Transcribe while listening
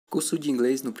Curso de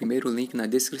inglês no primeiro link na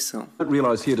descrição. I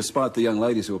realise here, despite the young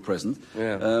ladies who are present,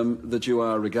 Yeah. that you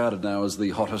are regarded now as the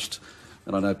hottest,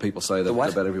 and I know people say that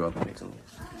about everyone.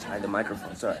 Hide the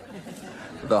microphone, sorry.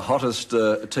 The hottest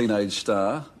teenage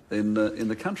star in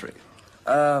the country.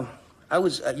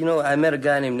 I met a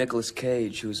guy named Nicolas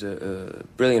Cage, who's a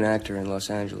brilliant actor in Los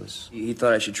Angeles. He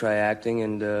thought I should try acting,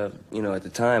 and, at the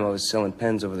time I was selling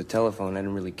pens over the telephone. I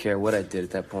didn't really care what I did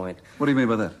at that point. What do you mean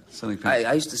by that, selling pens?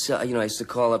 I used to sell, I used to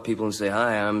call up people and say,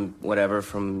 hi, I'm whatever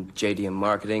from JDM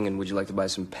Marketing, and would you like to buy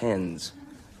some pens?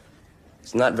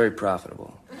 It's not very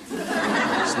profitable.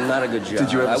 It's not a good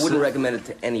job. I wouldn't recommend it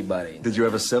to anybody. Did you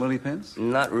ever sell any pens?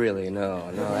 Not really, no.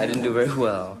 I didn't do very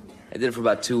well. I did it for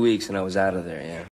about 2 weeks, and I was out of there, yeah.